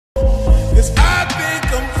'cause I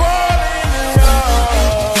think I'm falling in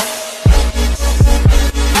love.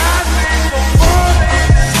 I think I'm falling in love.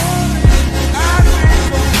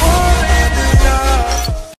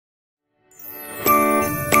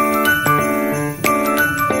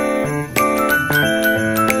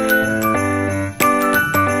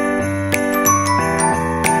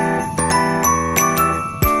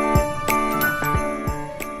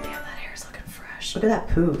 Look at that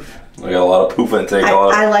poof. We got a lot of poof intake.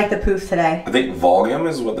 I like the poof today. I think volume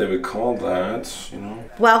is what they would call that, you know.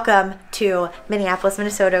 Welcome to Minneapolis,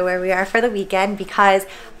 Minnesota, where we are for the weekend because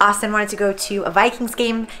Austin wanted to go to a Vikings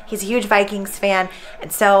game. He's a huge Vikings fan,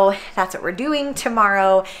 and so that's what we're doing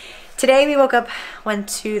tomorrow. Today we woke up, went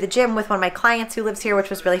to the gym with one of my clients who lives here, which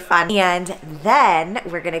was really fun. And then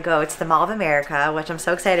we're gonna go to the Mall of America, which I'm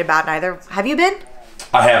so excited about. Have you been?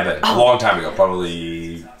 I haven't. A long time ago,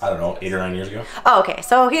 probably, I don't know, 8 or 9 years ago. Oh, okay.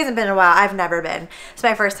 So he hasn't been in a while. I've never been. It's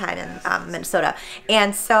my first time in Minnesota.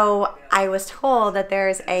 And so I was told that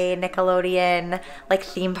there's a Nickelodeon like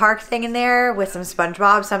theme park thing in there with some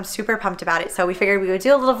SpongeBob. So I'm super pumped about it. So we figured we would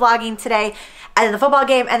do a little vlogging today at the football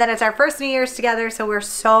game. And then it's our first New Year's together. So we're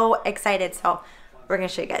so excited. So we're going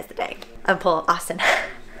to show you guys the day. I'm pull Austin.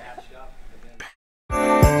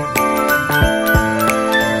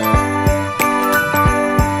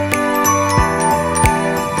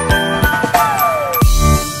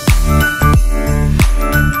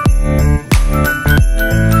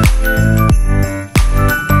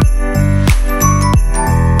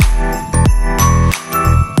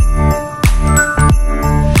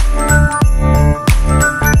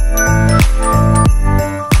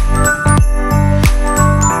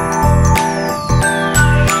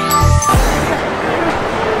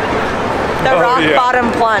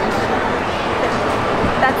 Bottom plunge.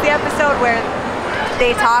 That's the episode where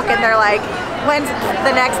they talk and they're like, when's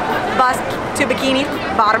the next bus to Bikini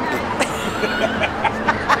Bottom?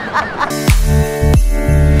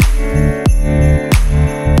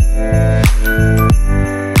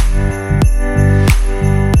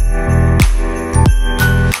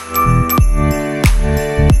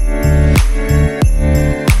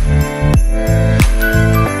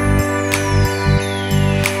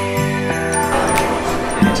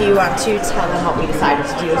 Do you want to tell them what we decided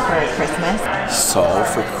to do for Christmas? So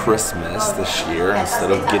for Christmas this year,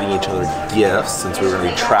 instead of getting each other gifts, since we were going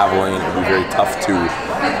to be traveling, it would be very tough to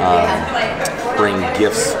bring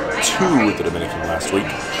gifts to the Dominican last week,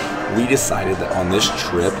 we decided that on this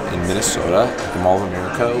trip in Minnesota, at the Mall of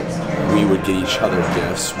America, we would get each other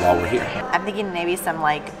gifts while we're here. I'm thinking maybe some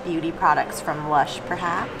like beauty products from Lush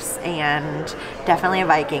perhaps, and definitely a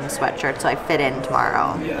Viking sweatshirt so I fit in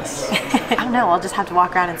tomorrow. Yes. I don't know, I'll just have to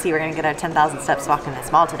walk around and see. We're gonna get our 10,000 steps walking this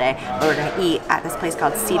mall today, but we're gonna eat at this place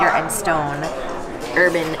called Cedar and Stone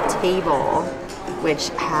Urban Table, which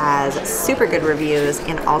has super good reviews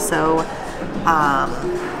and also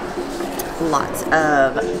lots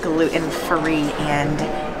of gluten-free and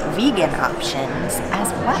vegan options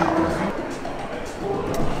as well.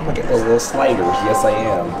 Look at those little sliders. Yes, I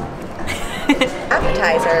am.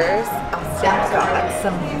 Appetizers. Austin got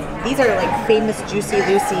some. These are like famous Juicy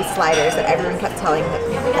Lucy sliders that everyone kept telling me,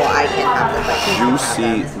 well, I can't have them. But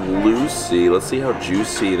Juicy Lucy. Let's see how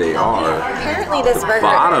juicy they are. Apparently this burger.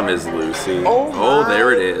 Bottom is Lucy. Oh,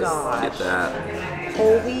 there it is. gosh. Get that.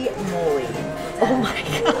 Holy moly. Oh my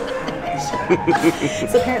god.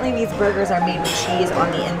 So apparently these burgers are made with cheese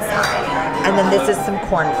on the inside. And then this is some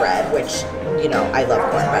cornbread, which, you know, I love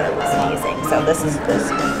cornbread. It looks amazing. So this is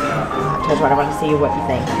this. I want to see what you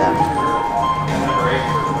think of them.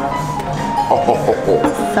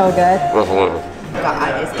 So good.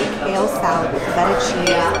 Got is a kale salad with feta cheese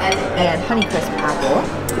and Honeycrisp apple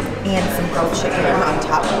and some grilled chicken on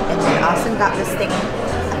top. And then Austin got this thing. I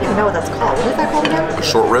don't even know what that's called. What is that called again? A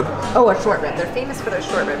short rib? Oh, a short rib. They're famous for their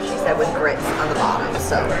short ribs, she said, with grits on the bottom.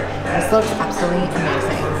 So this looks absolutely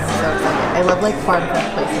amazing. So excited. I love like farm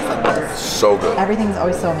places like this. So good. Everything's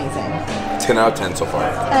always so amazing. 10 out of 10 so far.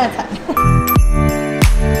 10 out of 10.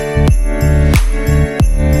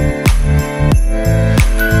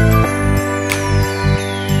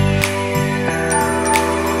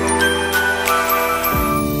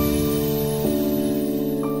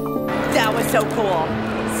 That was so cool.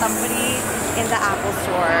 Somebody in the Apple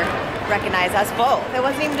store recognized us both. It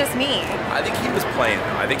wasn't even just me. I think he was playing.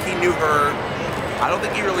 I think he knew her. I don't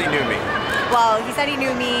think he really knew me. Well, he said he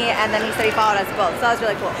knew me, and then he said he followed us both. So that was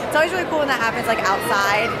really cool. It's always really cool when that happens, like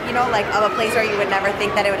outside, you know, like of a place where you would never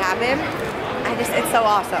think that it would happen. It's so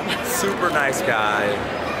awesome. Super nice guy.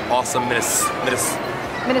 Awesome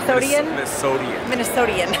Minnesotian?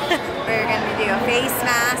 Minnesotian. We're gonna do face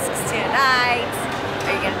masks tonight.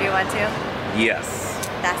 Are you gonna do one too? Yes.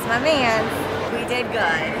 That's my man. We did good.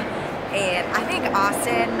 And I think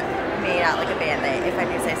Austin made out like a bandit, if I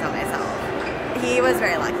do say so myself. He was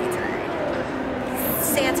very lucky today.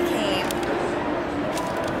 Santa came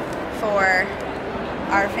for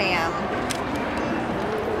our fam.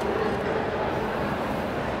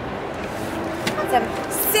 Some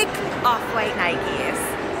sick off-white Nikes.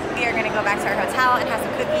 We are gonna go back to our hotel and have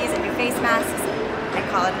some cookies and do face masks and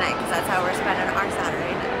call it a night because that's how we're spending our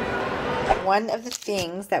Saturday night. One of the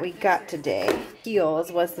things that we got today,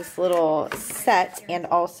 heels, was this little set and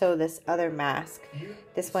also this other mask.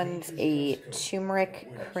 This one's a turmeric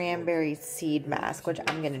cranberry seed mask, which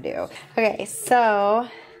I'm gonna do. Okay, so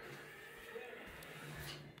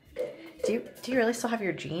do you really still have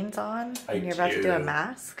your jeans on when you're about to do a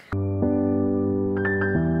mask?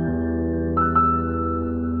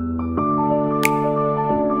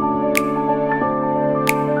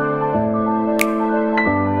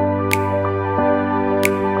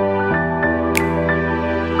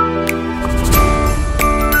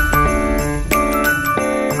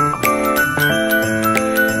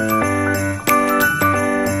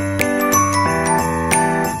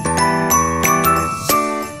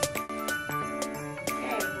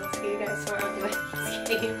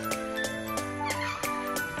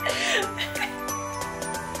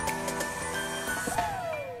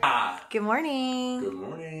 Good morning. Good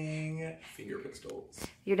morning. Finger pistols.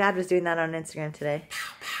 Your dad was doing that on Instagram today.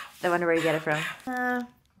 I wonder where you get it from.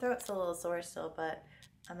 Throat's a little sore still, but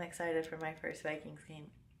I'm excited for my first Vikings game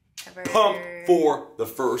ever. Pump for the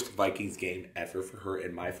first Vikings game ever for her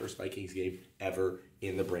and my first Vikings game ever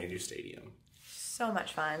in the brand new stadium. So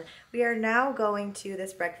much fun. We are now going to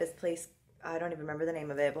this breakfast place. I don't even remember the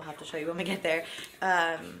name of it. We'll have to show you when we get there.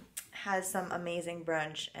 Has some amazing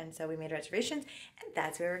brunch, and so we made reservations, and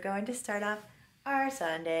that's where we're going to start off our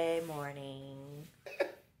Sunday morning.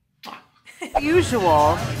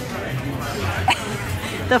 Usual.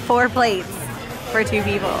 The 4 plates for 2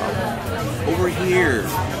 people. Over here,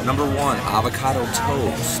 number 1, avocado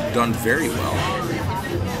toast, done very well.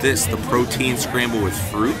 This, the protein scramble with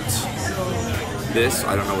fruit. This,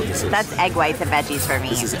 I don't know what this is. That's egg whites and veggies for me.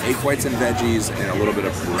 This is egg whites and veggies and a little bit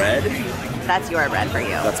of bread. That's your bread for you.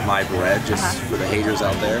 That's my bread, just for the haters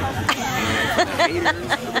out there. And for the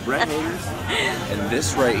haters, for the bread haters. And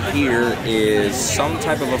this right here is some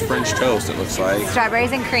type of a French toast, it looks like.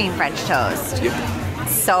 Strawberries and cream French toast. Yep.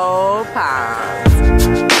 So pumped.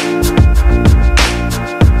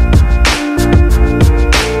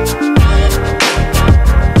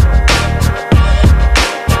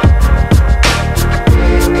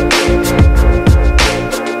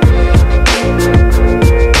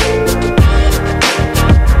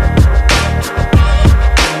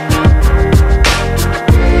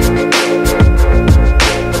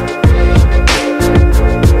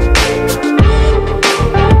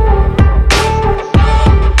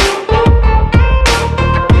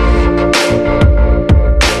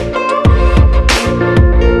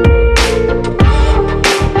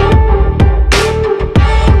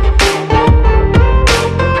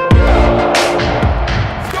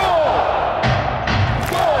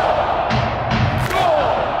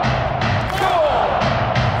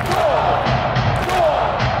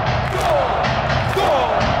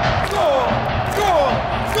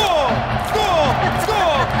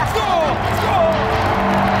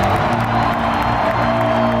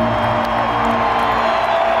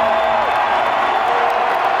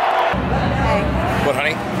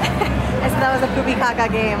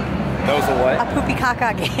 Caca game. That was a what? A poopy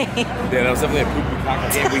caca game. Yeah, that was definitely a poopy caca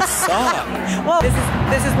game. We suck. Well,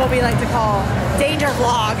 this is what we like to call danger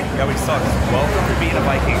vlog. Yeah, we suck. Welcome to being a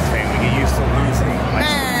Vikings fan. We get used to losing.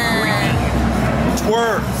 Like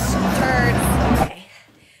twerps. Okay.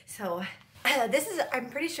 So this is. I'm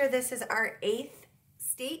pretty sure this is our 8th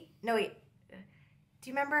state. No wait. Do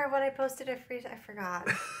you remember what I posted at Freeze? I forgot.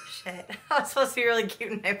 Shit. I was supposed to be really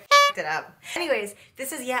cute and I f***ed it up. Anyways,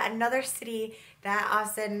 this is yet another city that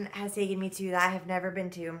Austin has taken me to that I have never been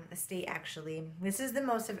to. A state, actually. This is the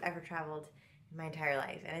most I've ever traveled in my entire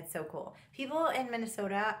life, and it's so cool. People in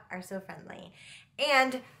Minnesota are so friendly.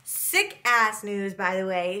 And sick-ass news, by the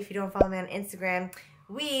way, if you don't follow me on Instagram,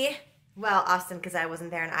 well, Austin, because I wasn't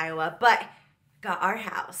there in Iowa, but got our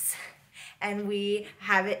house. And we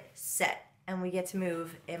have it set. And we get to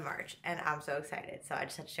move in March, and I'm so excited. So I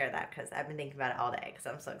just had to share that because I've been thinking about it all day because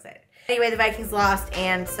I'm so excited. Anyway, the Vikings lost,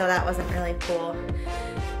 and so that wasn't really cool,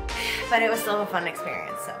 but it was still a fun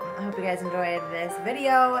experience. So I hope you guys enjoyed this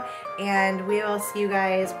video, and we will see you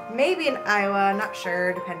guys maybe in Iowa, not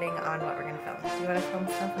sure, depending on what we're gonna film. Do you want to film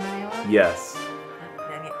stuff in Iowa? Yes.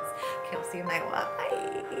 Then yes. Okay, we'll see you in Iowa.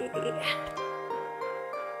 Bye.